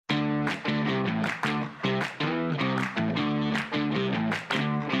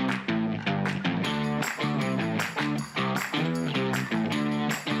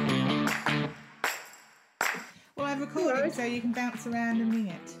recording, right. so you can bounce around and wing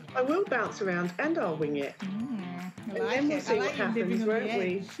it. I will bounce around and I'll wing it. I And like then we'll it. see I like what you living happens, on the won't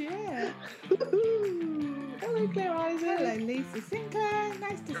we? edge. Yeah. Hello, Claire Isaac. Hello, Lisa Sinker.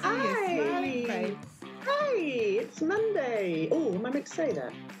 Nice to see Hi. your smiling face. Hi, it's Monday. Oh, am I meant to say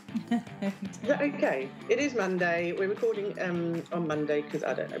that? Is that okay? It is Monday. We're recording on Monday because,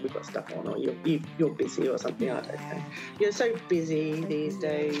 I don't know, we've got stuff on or you're busy or something. I don't know. You're so busy these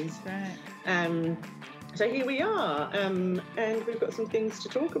days. Right. So here we are, and we've got some things to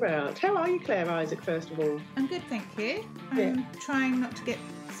talk about. How are you, Claire Isaac, first of all? I'm good, thank you. I'm trying not to get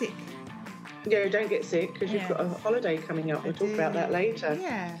sick. Yeah, don't get sick because you've got a holiday coming up. We'll talk about that later.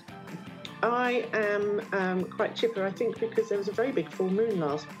 Yeah. I am quite chipper, I think, because there was a very big full moon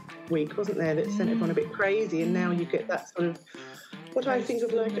last week, wasn't there, that sent everyone a bit crazy, and now you get that sort of, what I think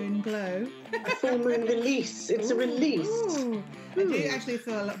of like moon glow. A full moon release. It's a release. Ooh. I do actually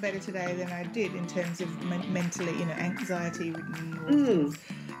feel a lot better today than I did in terms of mentally, anxiety ridden or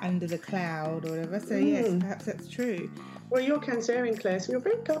under the cloud or whatever. So yes, perhaps that's true. Well, you're Cancerian, Claire, so you're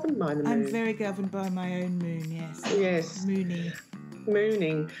very governed by the moon. I'm very governed by my own moon, yes. Yes.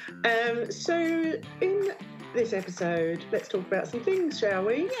 Mooning. So in this episode, let's talk about some things, shall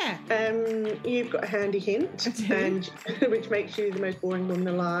we? Yeah. You've got a handy hint, and which makes you the most boring woman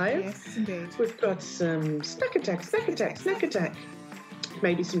alive. Yes, indeed. We've got some snack attack.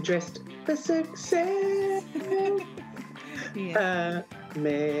 Maybe some dressed for success.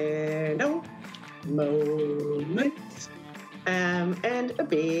 Mental moments. And a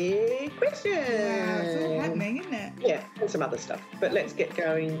big question. Wow, it's all happening, isn't it? Yeah, and some other stuff. But let's get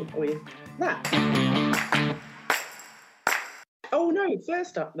going with that. Oh no,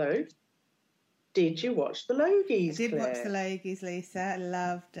 first up though, did you watch the Logies, I did Claire? watch the Logies, Lisa. I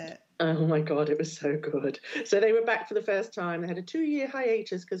loved it. Oh my God, it was so good. So they were back for the first time. They had a 2-year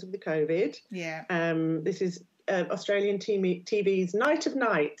hiatus because of the COVID. Yeah. This is Australian TV's Night of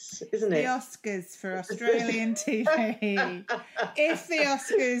Nights, isn't it? The Oscars for Australian TV. If the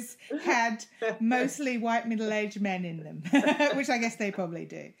Oscars had mostly white middle-aged men in them, which I guess they probably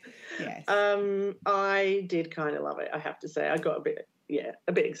do. Yes. I did kind of love it, I have to say. I got a bit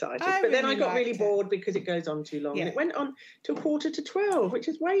excited. Then I got really bored because it goes on too long. Yeah. And it went on till 11:45, which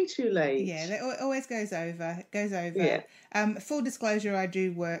is way too late. Yeah, it always goes over. It goes over. Yeah. Full disclosure, I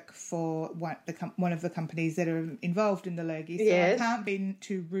do work for one of the companies that are involved in the Logies, so yes. I can't be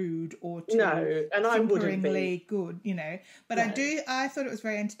too rude or too and I wouldn't be. good, But no. I thought it was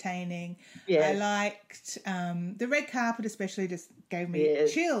very entertaining. Yes. I liked the red carpet especially just gave me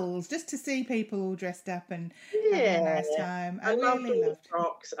chills just to see people all dressed up and having a nice time. I loved the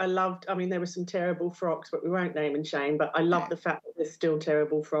frocks. I mean, there were some terrible frocks, but we won't name and shame, but I love the fact that there's still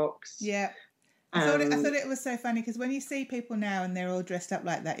terrible frocks. Yeah. I thought it was so funny because when you see people now and they're all dressed up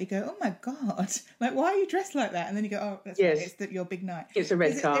like that, you go, oh my God, like, why are you dressed like that? And then you go, oh, that's right, it's your big night. It's a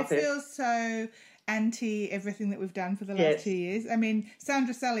red carpet. It feels so anti everything that we've done for the last 2 years. I mean,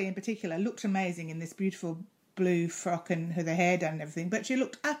 Sandra Sully in particular looked amazing in this beautiful blue frock and her hair done and everything, but she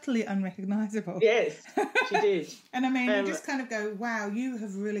looked utterly unrecognisable. Yes, she did. And I mean, you just kind of go, wow, you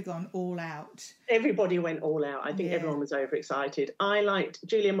have really gone all out. Everybody went all out. I think everyone was overexcited. I liked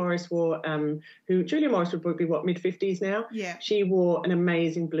Julia Morris Julia Morris would be mid-50s now? Yeah. She wore an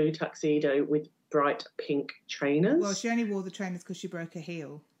amazing blue tuxedo with bright pink trainers. Well, she only wore the trainers because she broke her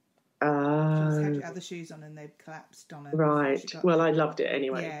heel. She had other shoes on and they'd collapsed on her. Right. Well, I loved it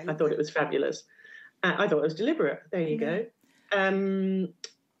anyway. Yeah, I thought it was fabulous. I thought it was deliberate. There you go.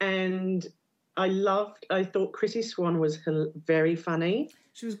 And I thought Chrissy Swan was very funny.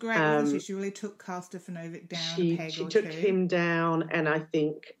 She was great, wasn't she? She really took Carl Stefanovic down a peg She took him down, and I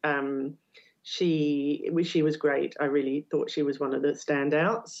think she was great. I really thought she was one of the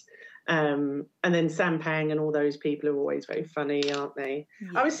standouts. And then Sam Pang and all those people are always very funny, aren't they?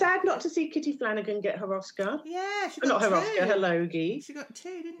 Yeah. I was sad not to see Kitty Flanagan get her Oscar. Yeah, she got her Oscar, her Logie. She got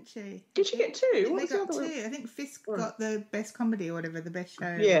 2, didn't she? Did she get 2? What was the other one? I think Fisk got the best comedy or whatever, the best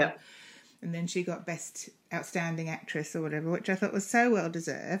show. Yeah. And then she got best outstanding actress or whatever, which I thought was so well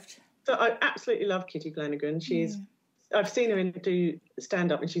deserved. So I absolutely love Kitty Flanagan. I've seen her do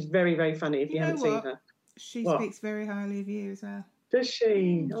stand up, and she's very, very funny. If you haven't seen her, she speaks very highly of you as well. Does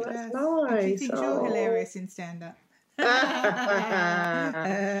she? Oh, that's nice. And she thinks you're hilarious in stand up.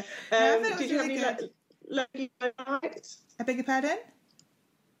 Did you have any Logie lowlights? I beg your pardon?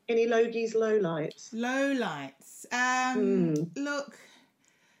 Any Logies lowlights? Lowlights. Look,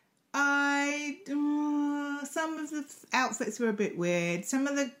 some of the outfits were a bit weird. Some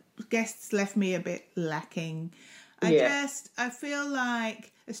of the guests left me a bit lacking. I feel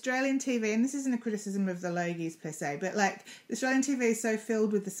like Australian TV, and this isn't a criticism of the Logies per se, but like Australian TV is so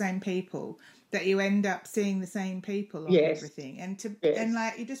filled with the same people that you end up seeing the same people on everything, and and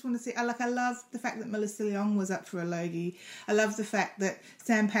like you just want to see. I love the fact that Melissa Leong was up for a Logie. I love the fact that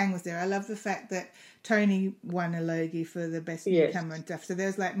Sam Pang was there. I love the fact that Tony won a Logie for the best newcomer and stuff. So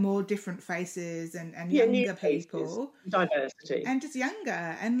there's like more different faces and younger people, diversity, and just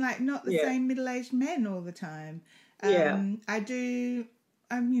younger and like not the same middle-aged men all the time. I do.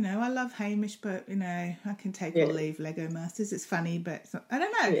 You know, I love Hamish, but you know, I can take or leave Lego Masters. It's funny, but it's not, I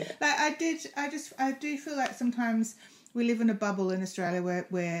don't know. Yeah. Like I do feel like sometimes we live in a bubble in Australia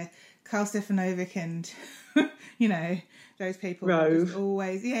where Karl Stefanovic and you know those people will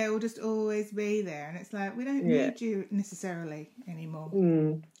just always be there, and it's like we don't need you necessarily anymore.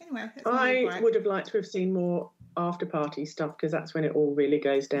 Anyway, I would have liked to have seen more after party stuff, because that's when it all really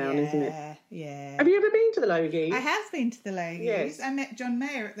goes down, isn't it? Yeah. Have you ever been to the Logies? I have been to the Logies. Yes. I met John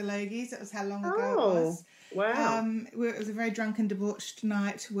Mayer at the Logies. That was how long ago it was. Wow. It was a very drunken, debauched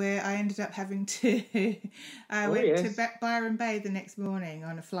night where I ended up having to... I went to Byron Bay the next morning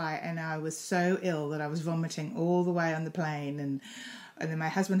on a flight, and I was so ill that I was vomiting all the way on the plane, and then my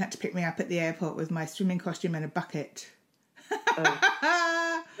husband had to pick me up at the airport with my swimming costume and a bucket.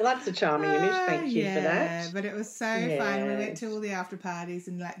 Well, that's a charming image. Thank you for that. Yeah, but it was so fun. We went to all the after parties,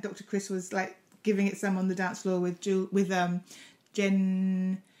 and like Dr. Chris was like giving it some on the dance floor with Jen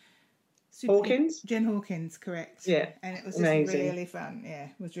Hawkins. Jen Hawkins, correct? Yeah, and it was just really fun. Yeah,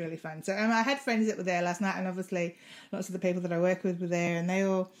 it was really fun. So I had friends that were there last night, and obviously lots of the people that I work with were there, and they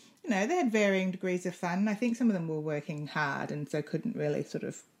all, you know, they had varying degrees of fun. I think some of them were working hard, and so couldn't really sort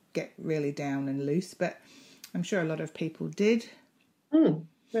of get really down and loose, but I'm sure a lot of people did.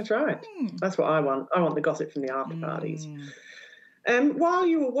 That's right. That's what I want. I want the gossip from the after parties. While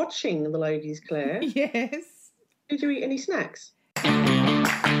you were watching the Logies, Claire, yes, did you eat any snacks?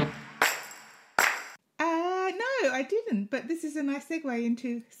 No, I didn't. But this is a nice segue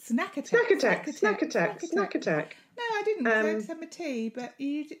into snack attack. Snack attack. No, I didn't. I just had my tea. But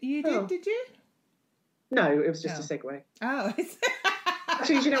you did? Did you? No, it was just a segue. Oh.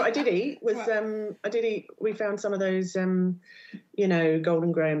 Actually, you know what I did eat was we found some of those you know,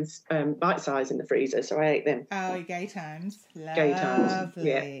 Golden Grahams bite size in the freezer, so I ate them. Oh, gay times. Gay times.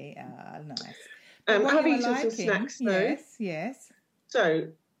 Yeah. Oh, nice. I've eaten some snacks though. Yes. So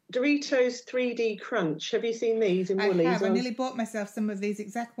Doritos 3D Crunch. Have you seen these in Woolies? I have. I nearly bought myself some of these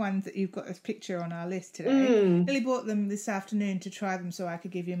exact ones that you've got a picture on our list today. Nearly bought them this afternoon to try them so I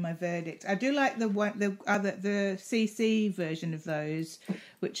could give you my verdict. I do like the CC version of those,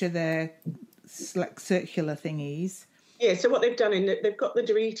 which are the like circular thingies. Yeah. So what they've done they've got the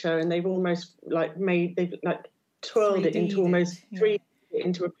Dorito and they've almost they've twirled it into almost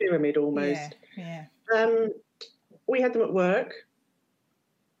into a pyramid almost. Yeah. We had them at work.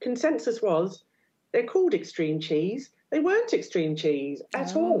 Consensus was they're called extreme cheese. They weren't extreme cheese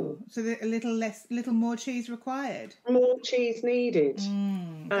at all. So a little more cheese required. More cheese needed.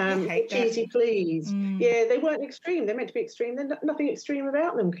 Cheesy please. Yeah, they weren't extreme. They're meant to be extreme. There's nothing extreme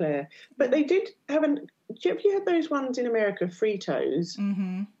about them, Claire. But they did have have you had those ones in America, Fritos?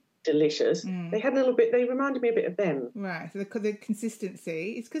 Mm-hmm. Delicious. They had a little bit. They reminded me a bit of them. Right. So the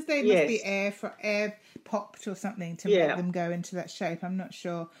consistency. It's because they must be air popped or something to make them go into that shape. I'm not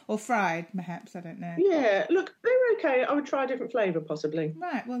sure. Or fried, perhaps. I don't know. Yeah. Look, they were okay. I would try a different flavour, possibly.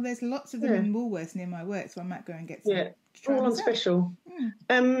 Right. Well, there's lots of them in Woolworths near my work, so I might go and get some. Yeah. All on special.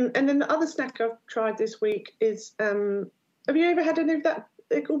 And then the other snack I've tried this week is. Have you ever had any of that?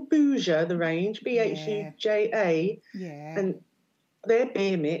 They're called Bhuja, the range. Bhuja. Yeah. And their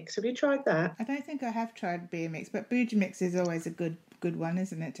beer mix. Have you tried that? I don't think I have tried beer mix, but Bhuja mix is always a good one,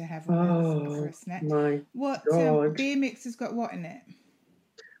 isn't it, to have for a snack? My what God. Beer mix has got what in it?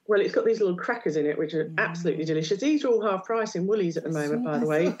 Well, it's got these little crackers in it, which are absolutely delicious. These are all half price in Woolies at the moment, by the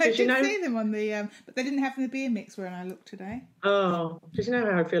way. I did see them on the, but they didn't have the beer mix when I looked today. Oh, did you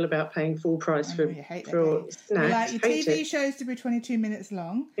know how I feel about paying full price for snacks? You like your TV shows to be 22 minutes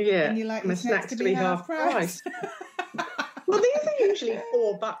long. Yeah, and you like your snacks to be half price. Well, these are usually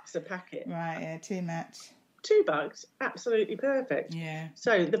 $4 a packet. Right, yeah, too much. $2, absolutely perfect. Yeah.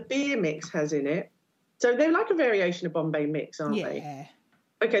 So the beer mix has in it. So they're like a variation of Bombay mix, aren't they? Yeah.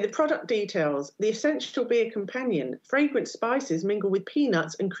 Okay, the product details. The essential beer companion. Fragrant spices mingle with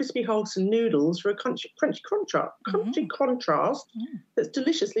peanuts and crispy wholesome noodles for a crunchy contrast that's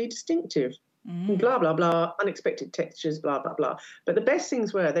deliciously distinctive. Blah, blah, blah, unexpected textures, blah, blah, blah. But the best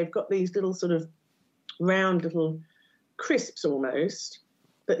things were they've got these little sort of round little crisps almost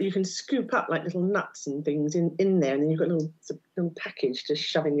that you can scoop up like little nuts and things in there, and then you've got a little package to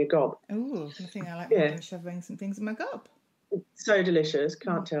shove in your gob. Oh, I think I like shoving some things in my gob. So delicious,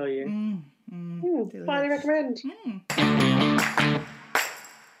 can't tell you. Highly recommend.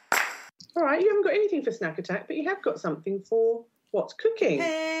 All right, you haven't got anything for Snack Attack, but you have got something for What's Cooking.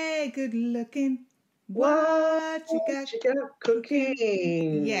 Hey, good looking. What you got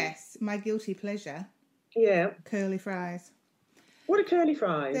cooking? Yes, my guilty pleasure. Yeah. Curly fries. What are curly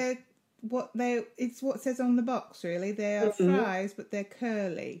fries? It's what says on the box, really. They are fries, but they're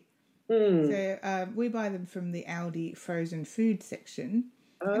curly. So we buy them from the Aldi frozen food section.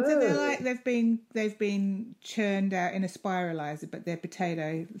 Oh. And so they've been churned out in a spiralizer, but they're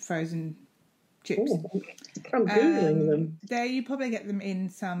potato frozen chips. Ooh, I'm Googling them. You probably get them in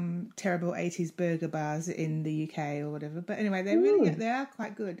some terrible 80s burger bars in the UK or whatever. But anyway, they're really good. They are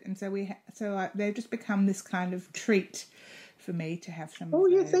quite good. And so they've just become this kind of treat for me to have some. Oh,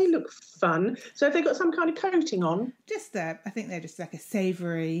 yes, they look fun. So have they got some kind of coating on? I think they're just like a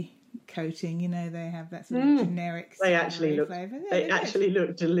savoury coating. They have that sort of generic flavour. They actually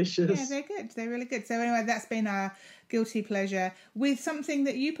look delicious. Yeah, they're good. They're really good. So anyway, that's been our guilty pleasure with something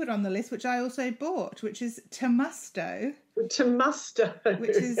that you put on the list, which I also bought, which is Tomusto. Tomusto.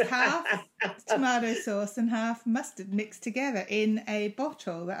 Which is half tomato sauce and half mustard mixed together in a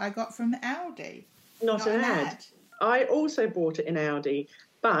bottle that I got from Aldi. Not an ad. I also bought it in Aldi,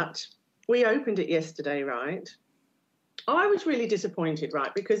 but we opened it yesterday, right? I was really disappointed,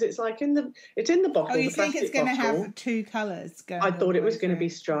 right? Because it's like in the bottle. Oh, you think it's going to have two colours going? I thought it was going to be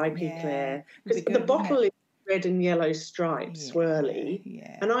stripy, Claire, because the bottle is red and yellow striped, swirly,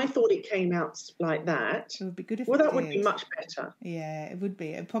 and I thought it came out like that. It would be good if that would be much better. Yeah, it would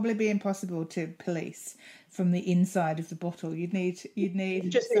be. It'd probably be impossible to police from the inside of the bottle. You'd need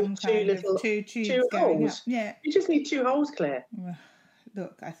some kind of two tubes going up. Yeah, you just need two holes, Claire.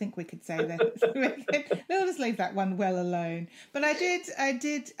 Look, I think we could say that. We'll just leave that one well alone. But I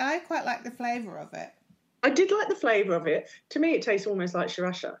quite like the flavour of it. I did like the flavour of it. To me, it tastes almost like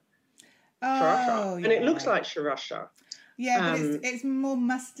sriracha. Oh, and it looks like sriracha. Yeah, but it's more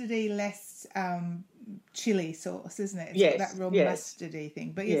mustardy, less chili sauce, isn't it? It's yes, that real mustardy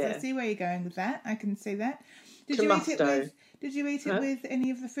thing. But yes, I see where you're going with that. I can see that. Did you eat it with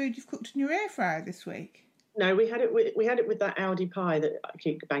any of the food you've cooked in your air fryer this week? No, we had it with that Aldi pie that I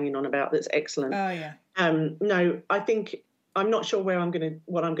keep banging on about. That's excellent. Oh yeah. No, I think I'm not sure what I'm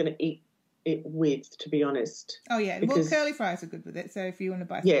gonna eat it with, to be honest. Oh yeah, well, curly fries are good with it. So if you want to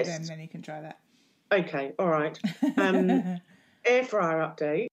buy some of them, then you can try that. Okay, all right. Air fryer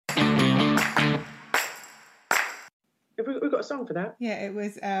update. Have we got a song for that? Yeah, it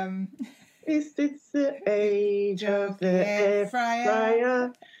was. Is this the age of the air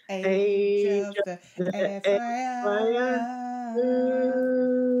fryer? Age of the air fryer.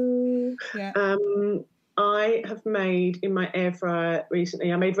 Yeah. I have made in my air fryer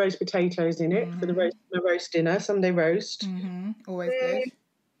recently. I made roast potatoes in it for my roast dinner, Sunday roast. Always good.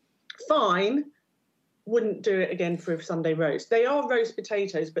 Fine. Wouldn't do it again for a Sunday roast. They are roast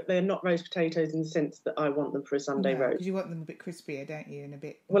potatoes, but they're not roast potatoes in the sense that I want them for a Sunday roast. Because you want them a bit crispier, don't you? And a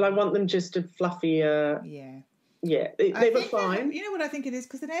bit. Well, I want them just a fluffier. Yeah. Yeah, they were fine. You know what I think it is?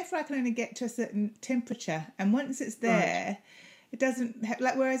 Because an air fryer can only get to a certain temperature, and once it's there, it doesn't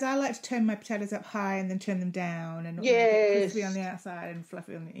whereas I like to turn my potatoes up high and then turn them down, and crispy on the outside and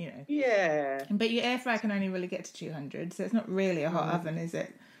fluffy on the Yeah. But your air fryer can only really get to 200, so it's not really a hot oven, is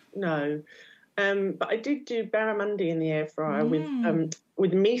it? No. But I did do barramundi in the air fryer with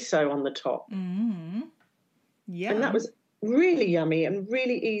miso on the top. Yeah. And that was really yummy and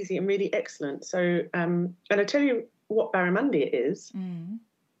really easy and really excellent. So, and I tell you what barramundi it is.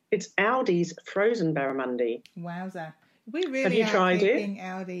 It's Aldi's frozen barramundi. Wowza. We really have you tried keeping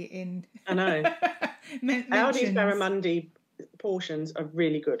Aldi in. I know. Aldi's barramundi portions are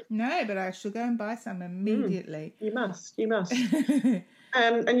really good. No, but I shall go and buy some immediately. You must.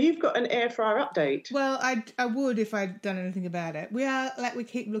 And you've got an air fryer update. Well, I would if I'd done anything about it. We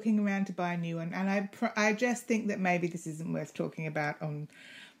keep looking around to buy a new one, and I just think that maybe this isn't worth talking about on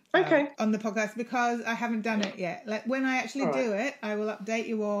the podcast because I haven't done it yet. Like when I actually do it, I will update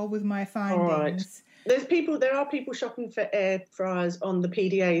you all with my findings. All right. There are people shopping for air fryers on the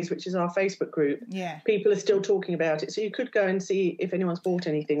PDAs, which is our Facebook group. Yeah. People are still talking about it, so you could go and see if anyone's bought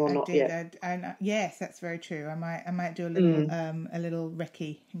anything or not yet. Yes, that's very true. I might do a little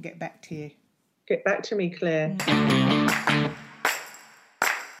recce and get back to you. Get back to me, Claire.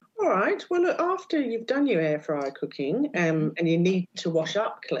 All right. Well, look, after you've done your air fryer cooking, and you need to wash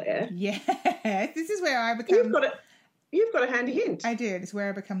up, Claire. Yeah. This is where I become. You've got a handy hint. I did. It's where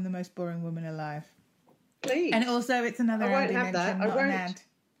I become the most boring woman alive. Please. And also, it's another Andy mention, not an ad.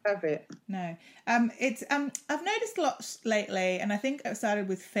 Have it. No. It's I've noticed lots lately, and I think it started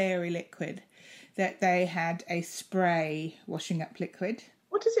with Fairy Liquid, that they had a spray washing up liquid.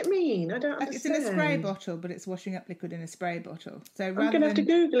 What What does it mean? I don't understand. It's in a spray bottle, but it's washing up liquid in a spray bottle. So I'm going to have to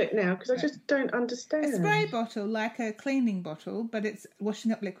Google it now because I just don't understand. A spray bottle, like a cleaning bottle, but it's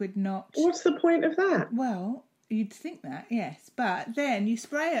washing up liquid, not... What's the point of that? Well, you'd think that, yes. But then you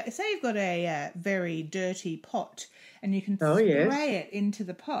spray it. Say you've got a very dirty pot and you can spray it into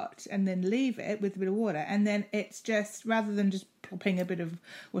the pot and then leave it with a bit of water. And then it's just, rather than just popping a bit of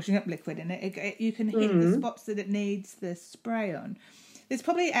washing up liquid in it, you can hit the spots that it needs the spray on. There's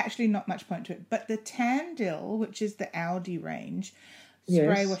probably actually not much point to it. But the Tandil, which is the Aldi range,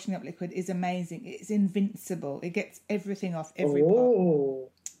 spray washing up liquid, is amazing. It's invincible. It gets everything off every pot.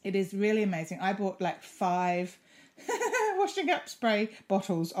 It is really amazing. I bought like 5 washing up spray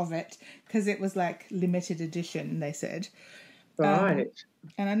bottles of it because it was like limited edition, they said. Right.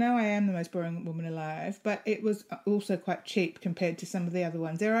 And I know I am the most boring woman alive, but it was also quite cheap compared to some of the other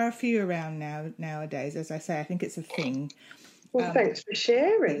ones. There are a few around nowadays, as I say. I think it's a thing. Well, thanks for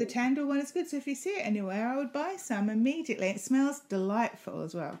sharing. The Tandil one is good, so if you see it anywhere, I would buy some immediately. It smells delightful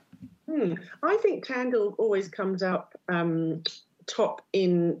as well. I think Tandil always comes up top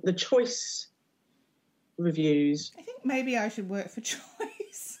in the Choice reviews. I think maybe I should work for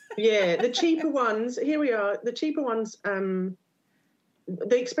Choice. Yeah, the cheaper ones, here we are, the cheaper ones,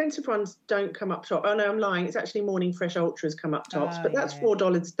 the expensive ones don't come up top. Oh, no, I'm lying. It's actually Morning Fresh Ultras come up tops, but that's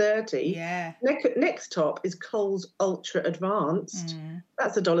 $4.30. Yeah. Next top is Coles Ultra Advanced.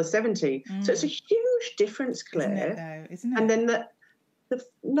 That's $1.70. So it's a huge difference, Claire. Isn't it? And then the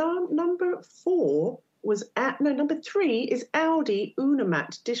number 4 was number 3 is Aldi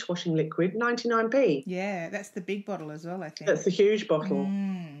Unamat dishwashing liquid, 99p. Yeah, that's the big bottle as well, I think. That's the huge bottle.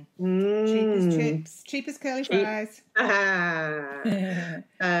 Cheap as chips, cheap as curly fries. Your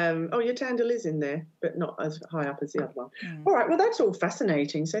Tandil is in there, but not as high up as the other one. All right, well, that's all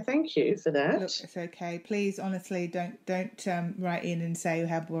fascinating. So thank you for that. Look, it's okay. Please, honestly, don't write in and say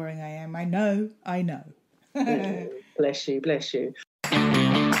how boring I am. I know. Bless you.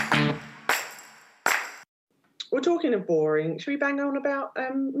 We're talking of boring. Should we bang on about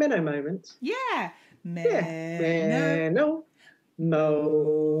Menno moments? Yeah. Menno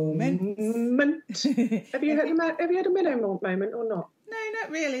moment. Have you had a Menno moment or not? No, not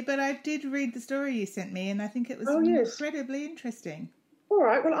really. But I did read the story you sent me, and I think it was incredibly interesting. All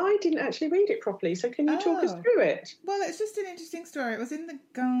right. Well, I didn't actually read it properly, so can you talk us through it? Well, it's just an interesting story. It was in The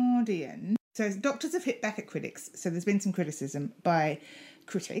Guardian. So doctors have hit back at critics. So there's been some criticism by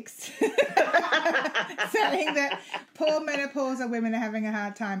critics saying that poor menopausal women are having a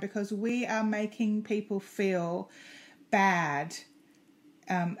hard time because we are making people feel bad.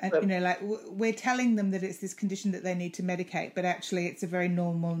 We're telling them that it's this condition that they need to medicate, but actually it's a very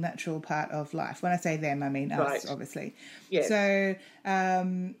normal, natural part of life. When I say them, I mean us, obviously. Yes. So,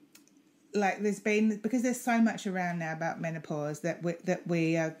 there's been, because there's so much around now about menopause that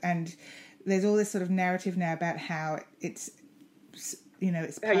we are, and there's all this sort of narrative now about how it's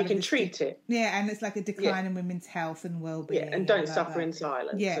how you can treat it. Yeah, and it's like a decline in women's health and well-being. Yeah, and don't suffer in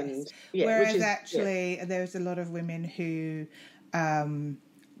silence. Yes. Whereas there's a lot of women who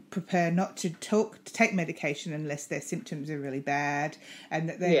prefer not to take medication unless their symptoms are really bad, and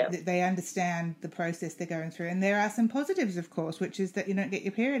that they understand the process they're going through. And there are some positives, of course, which is that you don't get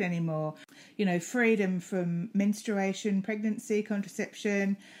your period anymore. Freedom from menstruation, pregnancy,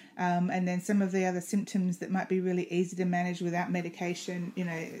 contraception, and then some of the other symptoms that might be really easy to manage without medication.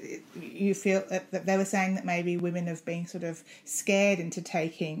 You feel that they were saying that maybe women have been sort of scared into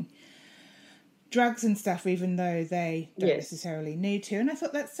taking drugs and stuff, even though they don't necessarily need to. And I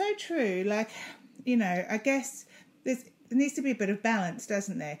thought that's so true. I guess there needs to be a bit of balance,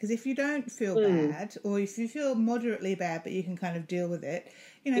 doesn't there? Because if you don't feel bad, or if you feel moderately bad, but you can kind of deal with it,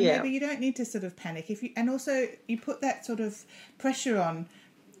 maybe you don't need to sort of panic. And also you put that sort of pressure on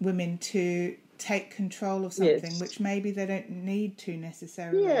women to take control of something, which maybe they don't need to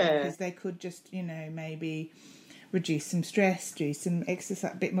necessarily, because they could just, maybe reduce some stress, do some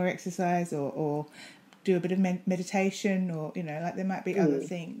exercise, a bit more exercise, or do a bit of meditation, or there might be other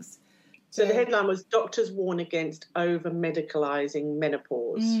things. So the headline was "Doctors warn against over-medicalising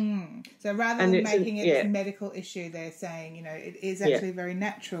menopause." So rather than making it a medical issue, they're saying it is actually very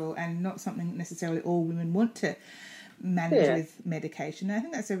natural and not something necessarily all women want to manage with medication. And I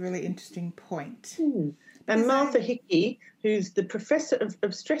think that's a really interesting point. And Martha Hickey, who's the professor of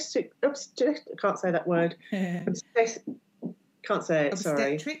obstetrics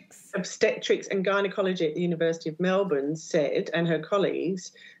and gynecology at the University of Melbourne, said, and her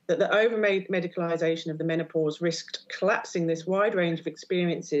colleagues, that the over-medicalisation of the menopause risked collapsing this wide range of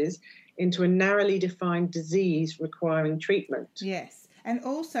experiences into a narrowly defined disease requiring treatment. Yes. And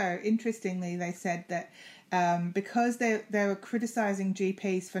also, interestingly, they said that because they were criticising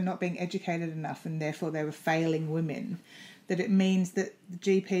GPs for not being educated enough and therefore they were failing women, that it means that the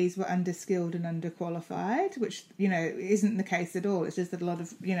GPs were underskilled and underqualified, which, you know, isn't the case at all. It's just that a lot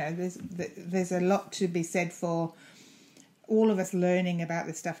of, you know, there's a lot to be said for all of us learning about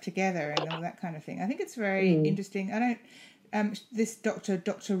this stuff together and all that kind of thing. I think it's very interesting. I don't... this Dr.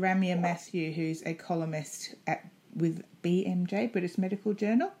 Ramya Mathew, who's a columnist with BMJ, British Medical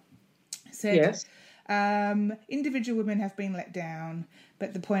Journal, said... Yes. Individual women have been let down,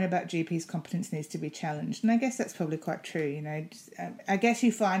 but the point about GP's competence needs to be challenged. And I guess that's probably quite true, you know. I guess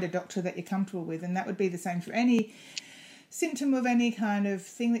you find a doctor that you're comfortable with, and that would be the same for any symptom of any kind of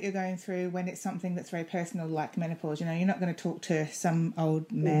thing that you're going through when it's something that's very personal, like menopause. You know, you're not going to talk to some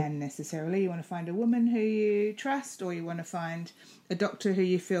old man necessarily. You want to find a woman who you trust, or you want to find a doctor who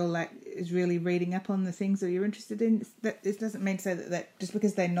you feel like is really reading up on the things that you're interested in. That this doesn't mean to say that just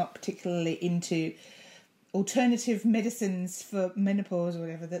because they're not particularly into alternative medicines for menopause or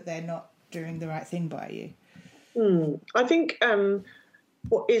whatever, that they're not doing the right thing by you. I think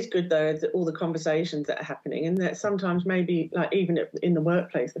what is good, though, is all the conversations that are happening, and that sometimes maybe, like, even in the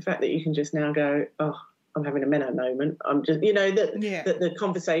workplace, the fact that you can just now go, oh, I'm having a menno moment. I'm just, you know, that the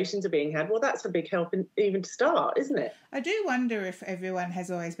conversations are being had. Well, that's a big help even to start, isn't it? I do wonder if everyone has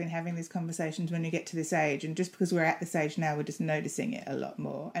always been having these conversations when you get to this age, and just because we're at this age now, we're just noticing it a lot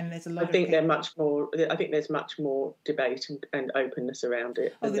more. And there's a lot. I think there's much more debate and openness around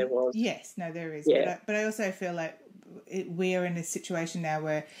it than there was. Yes, no, there is. Yeah. But I also feel like we're in a situation now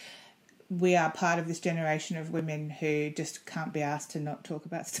where we are part of this generation of women who just can't be asked to not talk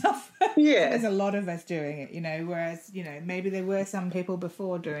about stuff. Yeah. There's a lot of us doing it, you know, whereas, you know, maybe there were some people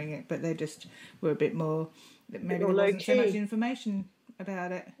before doing it, but they just were a bit more, maybe there wasn't so much information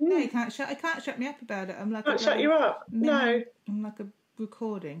about it. No, I can't shut me up about it. I'm like... Can't shut you up. No. I'm like a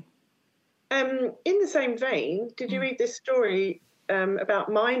recording. In the same vein, did you read this story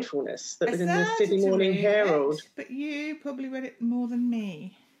about mindfulness that was in the Sydney Morning Herald? But you probably read it more than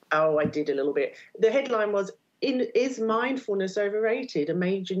me. Oh, I did a little bit. The headline was, is mindfulness overrated? A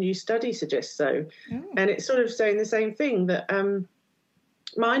major new study suggests so. Oh. And it's sort of saying the same thing, that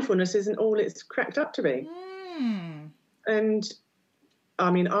mindfulness isn't all it's cracked up to be. And,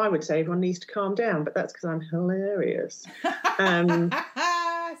 I mean, I would say everyone needs to calm down, but that's because I'm hilarious. But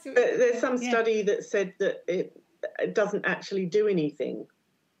there's some study that said that it doesn't actually do anything.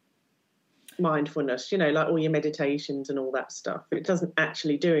 Mindfulness, you know, like all your meditations and all that stuff, it doesn't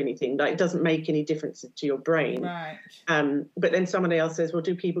actually do anything. Like, it doesn't make any difference to your brain. Right. But then somebody else says, well,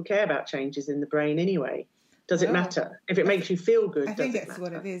 do people care about changes in the brain anyway? Does it matter? If it makes you feel good, I think that's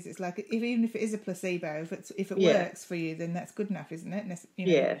what it is. It's like, even if it is a placebo, if it works for you, then that's good enough, isn't it? You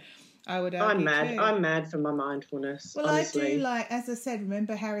know, yeah. I would argue I'm mad for my mindfulness. Well, honestly. I do, like, as I said,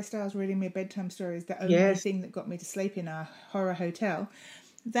 remember Harry Styles reading me a bedtime story is the only thing that got me to sleep in our horror hotel.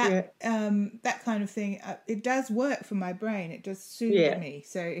 That kind of thing, it does work for my brain. It does soothe me.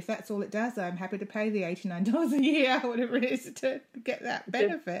 So if that's all it does, I'm happy to pay the $89 a year, whatever it is, to get that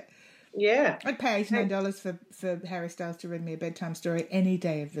benefit. Yeah. I'd pay $89 for Harry Styles to read me a bedtime story any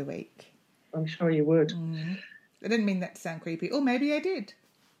day of the week. I'm sure you would. I didn't mean that to sound creepy. Or maybe I did.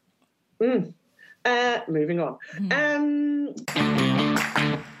 Moving on.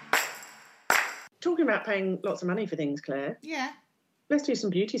 Talking about paying lots of money for things, Claire. Yeah. Let's do some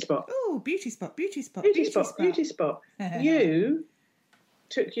beauty spot. Oh, beauty spot. You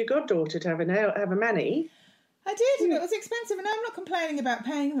took your goddaughter to have a mani. I did, and it was expensive, and I'm not complaining about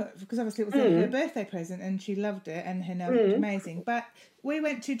paying her, because obviously it was her birthday present, and she loved it, and her nails looked amazing. But we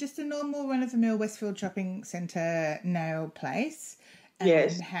went to just a normal run-of-the-mill Westfield shopping centre nail place,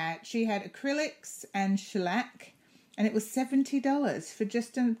 and she had acrylics and shellac, and it was $70 for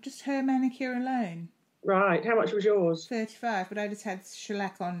just her manicure alone. Right. How much was yours? $35, but I just had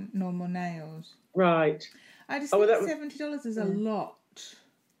shellac on normal nails. Right. I just think $70 is a lot.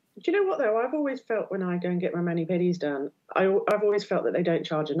 Do you know what, though? I've always felt when I go and get my mani-pedis done, I've always felt that they don't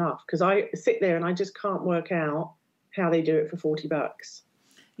charge enough, because I sit there and I just can't work out how they do it for $40.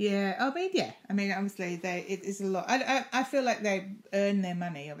 Yeah, I mean, obviously, it is a lot. I feel like they earn their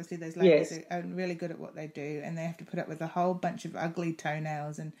money. Obviously, those ladies are really good at what they do, and they have to put up with a whole bunch of ugly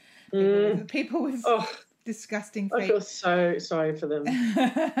toenails and people with disgusting feet. I feel so sorry for them.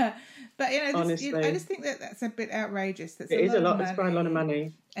 But, honestly, I just think that's a bit outrageous. It is a lot. It's quite a lot of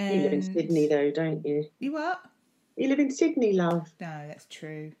money. And you live in Sydney, though, don't you? You what? You live in Sydney, love. No, that's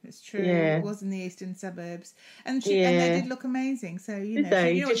true. It's true. Yeah. It was in the eastern suburbs, and they did look amazing. So did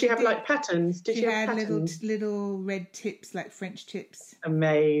they? Did she have like patterns? She had little red tips, like French tips.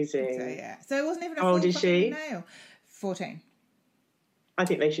 Amazing. So yeah. So it wasn't even a full full nail. 14. I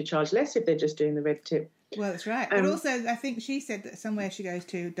think they should charge less if they're just doing the red tip. Well, that's right. But also, I think she said that somewhere she goes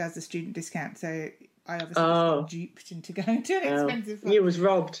to does a student discount. So I obviously got duped into going to an expensive one. You was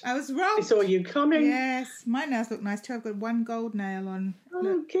robbed. I was robbed. I saw you coming. Yes. My nails look nice too. I've got one gold nail on. Oh,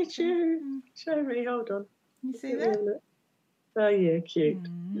 look at you. Show me. Hold on. You see that? Oh, yeah, cute.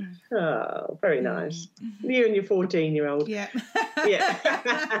 Oh, very nice. You and your 14-year-old. Yeah.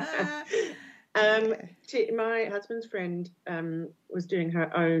 Yeah. My husband's friend was doing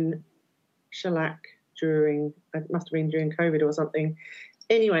her own shellac during, it must have been during COVID or something.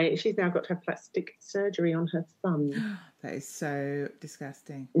 Anyway, she's now got to have plastic surgery on her thumb. That is so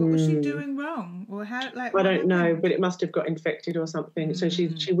disgusting. What was she doing wrong? Or how? Like, I don't know, but it must have got infected or something. So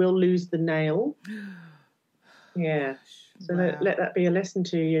she will lose the nail. Yeah. So let that be a lesson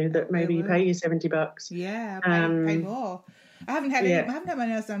to you that maybe you pay your $70. Yeah, pay more. I haven't had my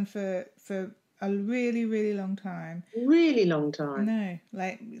nails done for a really, really long time. Really long time. No,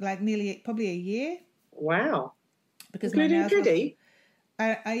 like nearly probably a year. Wow. Because including pedi?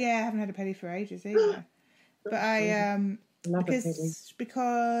 I haven't had a pedi for ages either. But I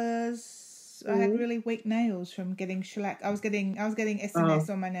because I had really weak nails from getting shellac. I was getting SNS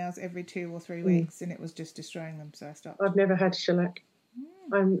on my nails every 2 or 3 weeks, and it was just destroying them. So I stopped. I've never had shellac.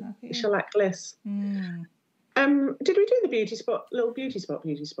 I'm shellackless. Did we do the beauty spot? No.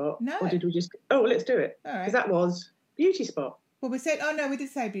 Or did we just? Oh, let's do it. All right. Because that was beauty spot. Well, we said. Oh no, we did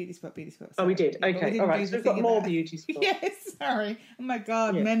say beauty spot. Sorry. Oh, we did. Okay, all right. So we've got more beauty spots. Yes. Sorry. Oh my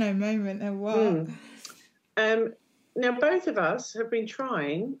God, Menno moment. Oh wow. Now both of us have been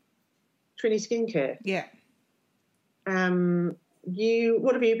trying Trini skincare. Yeah.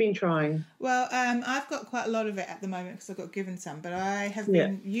 What have you been trying? Well, I've got quite a lot of it at the moment because I've got given some, but I have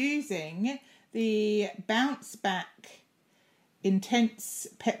been using the Bounce Back Intense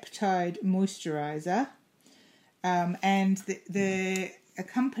Peptide Moisturiser and the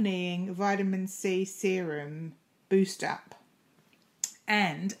accompanying vitamin C serum Boost Up.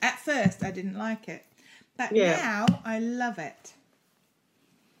 And at first I didn't like it, but now I love it.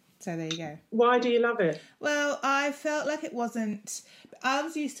 So there you go. Why do you love it? Well, I felt like it wasn't... I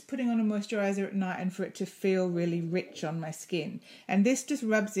was used to putting on a moisturiser at night and for it to feel really rich on my skin. And this just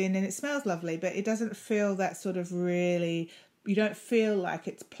rubs in and it smells lovely, but it doesn't feel that sort of really... You don't feel like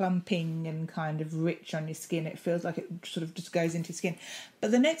it's plumping and kind of rich on your skin. It feels like it sort of just goes into your skin.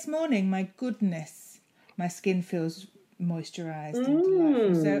 But the next morning, my goodness, my skin feels moisturised and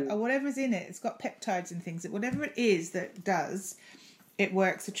delightful. So whatever's in it, it's got peptides and things. Whatever it is that does... it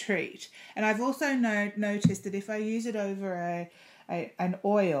works a treat. And I've also noticed that if I use it over an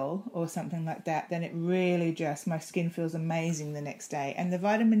oil or something like that, then it really just, my skin feels amazing the next day. And the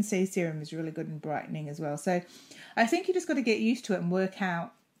vitamin C serum is really good and brightening as well. So I think you just got to get used to it and work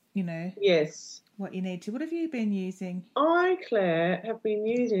out, yes, what you need to. What have you been using? I, Claire, have been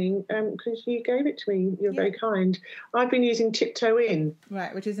using, because you gave it to me, you're very kind. I've been using Tiptoe In.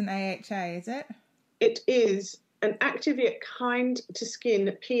 Right, which is an AHA, is it? It is an active yet kind to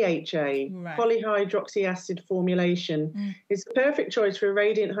skin PHA, polyhydroxy acid formulation. It's the perfect choice for a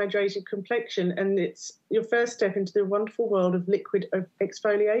radiant, hydrated complexion, and it's your first step into the wonderful world of liquid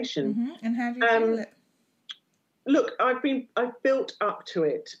exfoliation. And how do you feel it? Look, I've built up to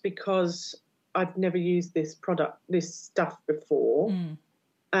it because I've never used this stuff before.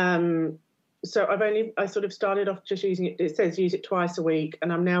 So I sort of started off just using it. It says use it twice a week,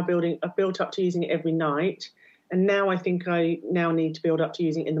 and I've built up to using it every night. And now I think I now need to build up to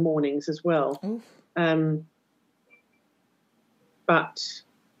using it in the mornings as well. But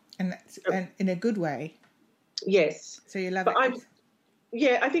and in a good way. Yes. So you love it.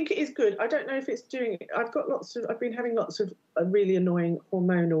 I think it is good. I don't know if it's doing it. I've been having lots of really annoying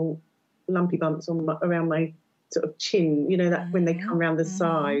hormonal lumpy bumps around my sort of chin. That when they come around the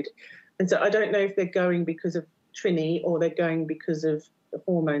side, and so I don't know if they're going because of Trini or they're going because of the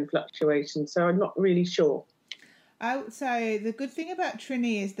hormone fluctuation. So I'm not really sure. I would say the good thing about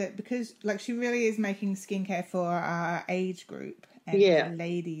Trini is that because she really is making skincare for our age group and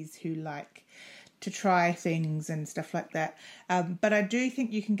ladies who like to try things and stuff like that. But I do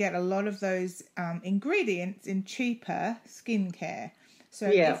think you can get a lot of those ingredients in cheaper skincare. So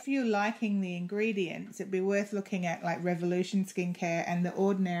if you're liking the ingredients, it'd be worth looking at like Revolution Skincare and The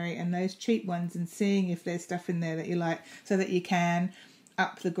Ordinary and those cheap ones and seeing if there's stuff in there that you like so that you can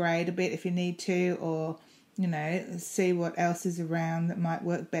up the grade a bit if you need to, or see what else is around that might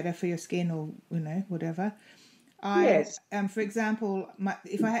work better for your skin, or whatever. Yes. For example,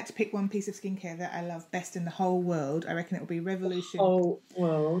 if I had to pick one piece of skincare that I love best in the whole world, I reckon it would be Revolution. Whole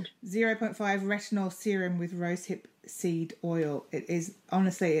world. 0.5 retinol serum with rosehip seed oil. It is,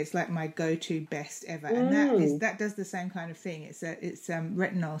 honestly, it's like my go-to best ever. And that does the same kind of thing. It's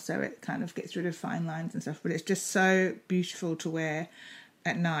retinol, so it kind of gets rid of fine lines and stuff. But it's just so beautiful to wear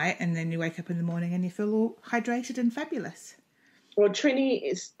at night, and then you wake up in the morning and you feel all hydrated and fabulous. Well, Trini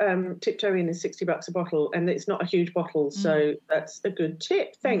is Tiptoeing is $60 a bottle, and it's not a huge bottle, so that's a good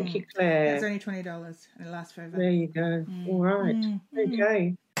tip. Thank you, Claire. It's only $20, and it lasts forever. There you go. All right.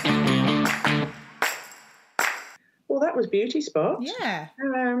 Okay. Well, that was Beauty Spot. Yeah.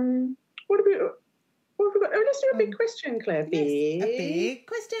 What have we got? Oh, let's do a big question, Claire. Yes, a big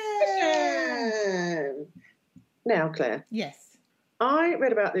question. Now, Claire. Yes. I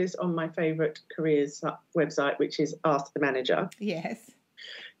read about this on my favourite careers website, which is Ask the Manager. Yes.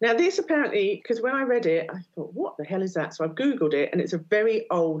 Now, this apparently, because when I read it, I thought, what the hell is that? So I've Googled it, and it's a very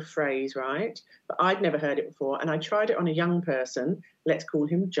old phrase, right? But I'd never heard it before, and I tried it on a young person, let's call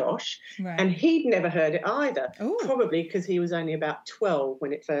him Josh, and he'd never heard it either, probably because he was only about 12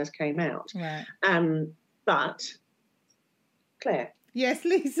 when it first came out. Right. But, Claire. Yes,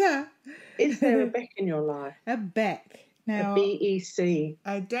 Lisa. Is there a Beck in your life? A Beck. Now, a BEC.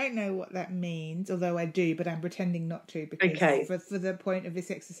 I don't know what that means, although I do, but I'm pretending not to because for the point of this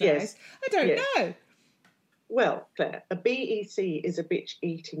exercise, I don't know. Well, Claire, a BEC is a bitch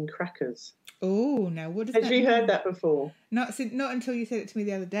eating crackers. Oh, now what does that mean? Have you heard that before? Not until you said it to me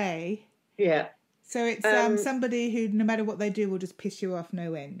the other day. Yeah. So it's somebody who, no matter what they do, will just piss you off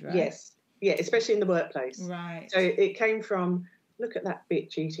no end, right? Yes. Yeah, especially in the workplace. Right. So it came from, look at that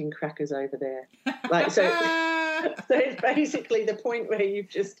bitch eating crackers over there. Like, so... So it's basically the point where your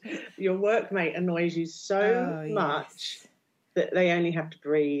workmate annoys you so much that they only have to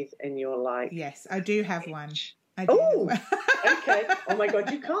breathe and you're like... Yes, I do have one. Oh, okay. Oh, my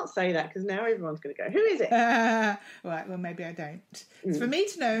God, you can't say that because now everyone's going to go, who is it? Right, well, maybe I don't. It's for me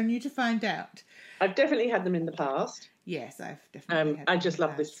to know and you to find out. I've definitely had them in the past. Yes, I've definitely had them I just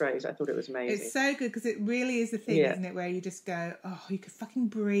love this phrase. I thought it was amazing. It's so good because it really is the thing, isn't it, where you just go, oh, you could fucking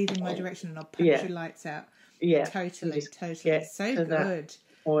breathe in my direction and I'll punch your lights out. Yeah, totally. It's so good.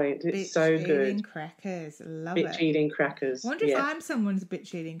 Point. It's so good. Bitch eating crackers, love it. Bitch eating crackers. I wonder if I'm someone's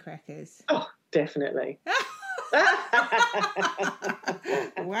bitch eating crackers. Oh, definitely.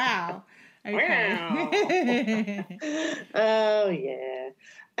 Wow. Okay. Oh yeah.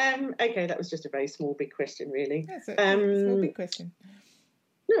 Okay, that was just a very small big question, really. That's a small big question.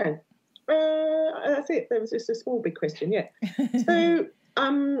 No. That's it. There was just a small big question. Yeah. So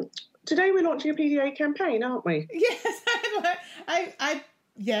today we're launching a PDA campaign, aren't we? Yes,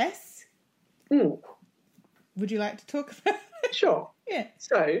 yes. Would you like to talk about it? Sure. Yeah.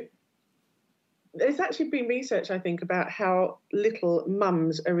 So there's actually been research, I think, about how little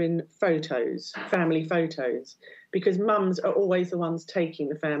mums are in photos, family photos, because mums are always the ones taking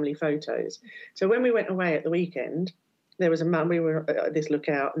the family photos. So when we went away at the weekend, there was a mum, we were at this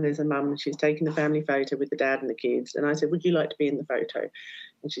lookout, and there's a mum, and she's taking the family photo with the dad and the kids. And I said, would you like to be in the photo?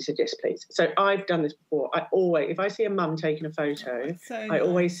 And she said, yes, please. So I've done this before. If I see a mum taking a photo, I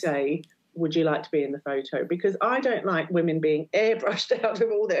always say, would you like to be in the photo? Because I don't like women being airbrushed out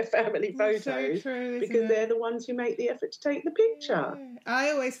of all their family photos because they're the ones who make the effort to take the picture. Yeah. I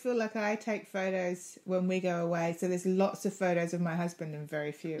always feel like I take photos when we go away. So there's lots of photos of my husband and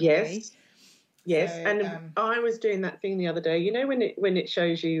very few of me. Yes, so, and I was doing that thing the other day. You know when it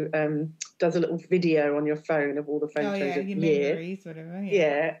shows you does a little video on your phone of all the photos of the year, memories, whatever.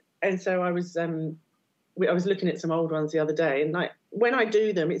 Yeah, and so I was looking at some old ones the other day, and like when I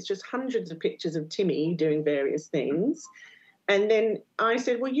do them, it's just hundreds of pictures of Timmy doing various things. And then I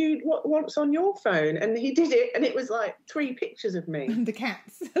said, well, what's on your phone? And he did it, and it was like 3 pictures of me. And the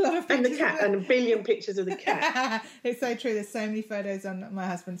cats. A lot of pictures. And the cat, and a billion pictures of the cat. It's so true. There's so many photos on my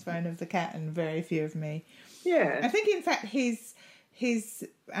husband's phone of the cat and very few of me. Yeah. I think, in fact, his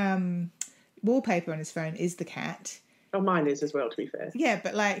wallpaper on his phone is the cat. Oh, mine is as well, to be fair. Yeah,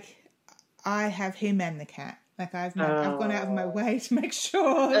 but, like, I have him and the cat. Like, I've gone out of my way to make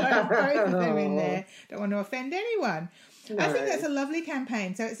sure that I have both of them in there. Don't want to offend anyone. No. I think that's a lovely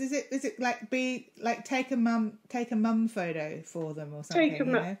campaign. So is it like take a mum photo for them or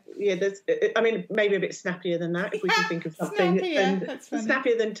something? Yeah, maybe a bit snappier than that if we can think of something. Snappier. That's funny.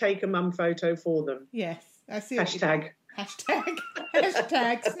 Snappier than take a mum photo for them. Yes, I see. Hashtag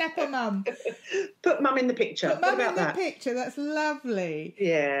Hashtag snap a mum. Put mum in the picture. Put mum in the picture. That's lovely.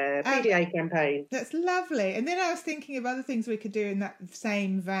 Yeah, PDA campaign. That's lovely. And then I was thinking of other things we could do in that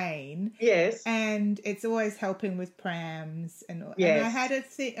same vein. Yes. And it's always helping with prams. And I had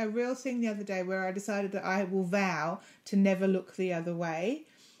a real thing the other day where I decided that I will vow to never look the other way.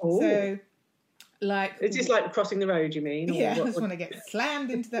 Ooh. So... like, it's just like crossing the road, you mean? Yeah, I just want to get slammed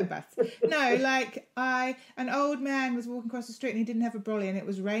into that bus. No, like an old man was walking across the street and he didn't have a brolly and it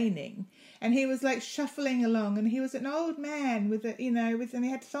was raining, and he was like shuffling along, and he was an old man with and he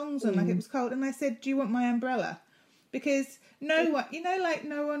had thongs on, like it was cold. And I said, "Do you want my umbrella?" Because no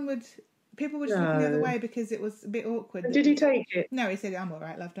one would. People were just looking the other way because it was a bit awkward. And did he take it? No, he said, "I'm all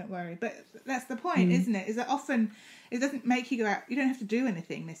right, love, don't worry." But that's the point, isn't it? Is that often it doesn't make you go out. You don't have to do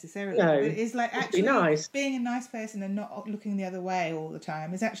anything necessarily. No, but it's like actually nice. Being a nice person and not looking the other way all the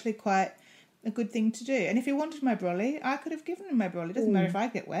time is actually quite a good thing to do. And if he wanted my brolly, I could have given him my brolly. It doesn't matter if I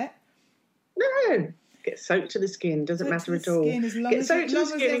get wet. No. Get soaked to the skin, doesn't matter at all. Get soaked to the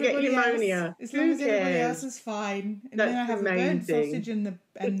skin and get pneumonia. As long as everybody else is fine. And then I have a burnt sausage and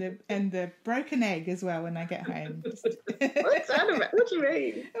the broken egg as well when I get home. What's that about? What do you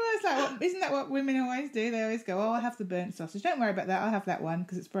mean? Well, it's like, isn't that what women always do? They always go, "Oh, I'll have the burnt sausage. Don't worry about that. I'll have that one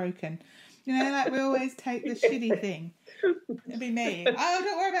because it's broken." You know, like we always take the shitty thing. It'll be me. "Oh,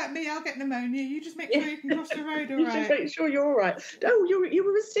 don't worry about me. I'll get pneumonia. You just make sure you can cross the road all you right." just make sure you're all right. "Oh, you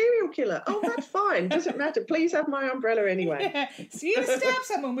were a serial killer." "Oh, that's fine. Doesn't matter. Please have my umbrella anyway." Yeah. So you stab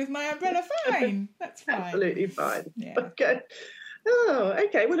someone with my umbrella, fine. That's fine. Absolutely fine. Yeah. Okay. Oh,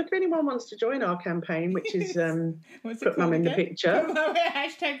 okay. Well, if anyone wants to join our campaign, which is put mum in the picture.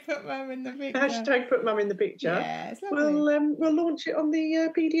 Hashtag put mum in the picture. Hashtag put mum in the picture. Yeah, it's lovely. We'll launch it on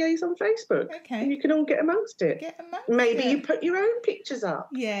the PDAs on Facebook. Okay. And you can all get amongst it. Maybe you put your own pictures up.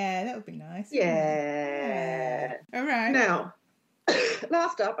 Yeah, that would be nice. Yeah. All right. Now,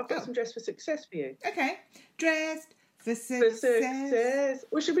 last up, I've got some Dress for Success for you. Okay. Dressed for success.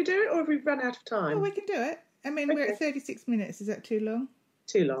 Well, should we do it or have we run out of time? Oh, we can do it. I mean, we're at 36 minutes. Is that too long?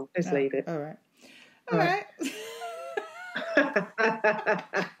 Too long. Let's leave it. All right. All right. All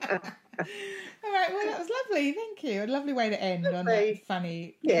right. Well, that was lovely. Thank you. A lovely way to end on that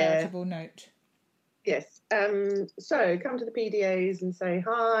funny, charitable note. Yes. So come to the PDAs and say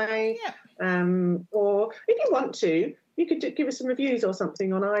hi. Yeah. Or if you want to, you could give us some reviews or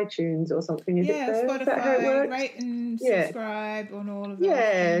something on iTunes or something. Spotify, is that how it works? Rate and subscribe on all of that.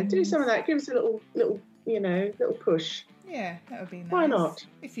 Yeah, do some of that. Give us a little push. Yeah, that would be nice. Why not?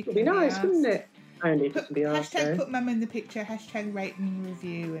 If you it would be nice, wouldn't it? Only if it can be asked. Hashtag put mum in the picture. Hashtag rate and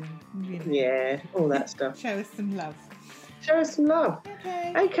review and yeah, all that stuff. Show us some love. Show us some love.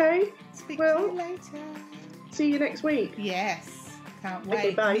 Okay. Speak to you later. See you next week. Yes. Can't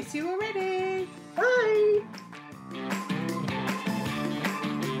wait. Bye. Miss you already. Bye.